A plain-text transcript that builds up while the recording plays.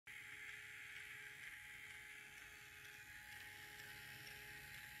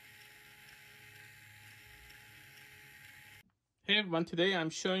Hey everyone, today I'm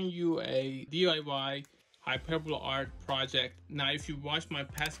showing you a DIY hyperbola art project. Now if you watched my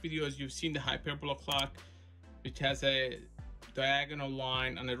past videos, you've seen the hyperbola clock, which has a diagonal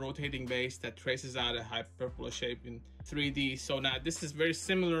line on a rotating base that traces out a hyperbola shape in 3D. So now this is very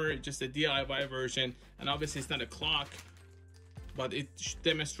similar, just a DIY version, and obviously it's not a clock, but it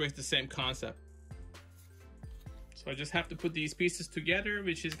demonstrates the same concept. So I just have to put these pieces together,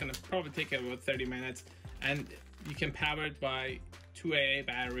 which is gonna probably take about 30 minutes. And you can power it by 2 AA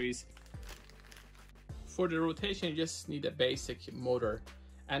batteries. For the rotation, you just need a basic motor.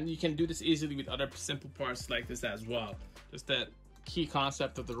 And you can do this easily with other simple parts like this as well. Just that key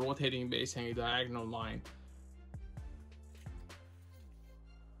concept of the rotating base and a diagonal line.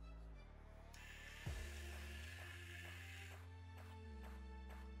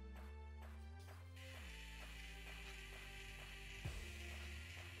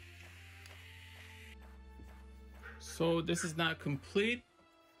 So this is not complete.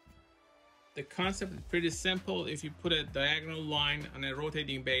 The concept is pretty simple. If you put a diagonal line on a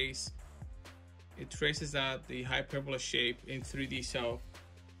rotating base, it traces out the hyperbola shape in 3D. So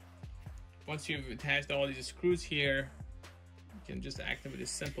once you've attached all these screws here, you can just activate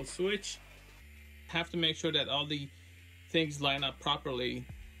this simple switch. Have to make sure that all the things line up properly.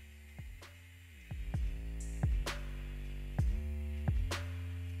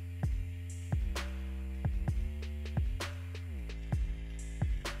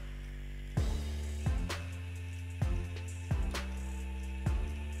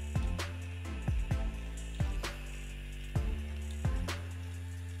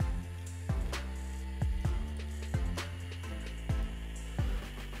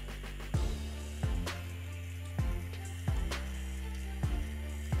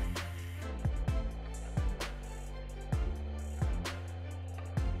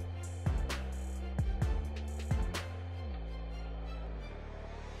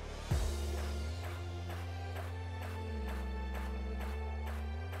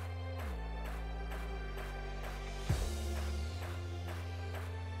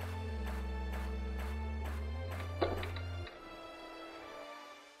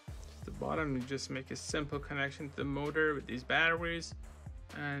 Bottom, you just make a simple connection to the motor with these batteries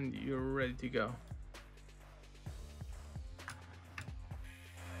and you're ready to go.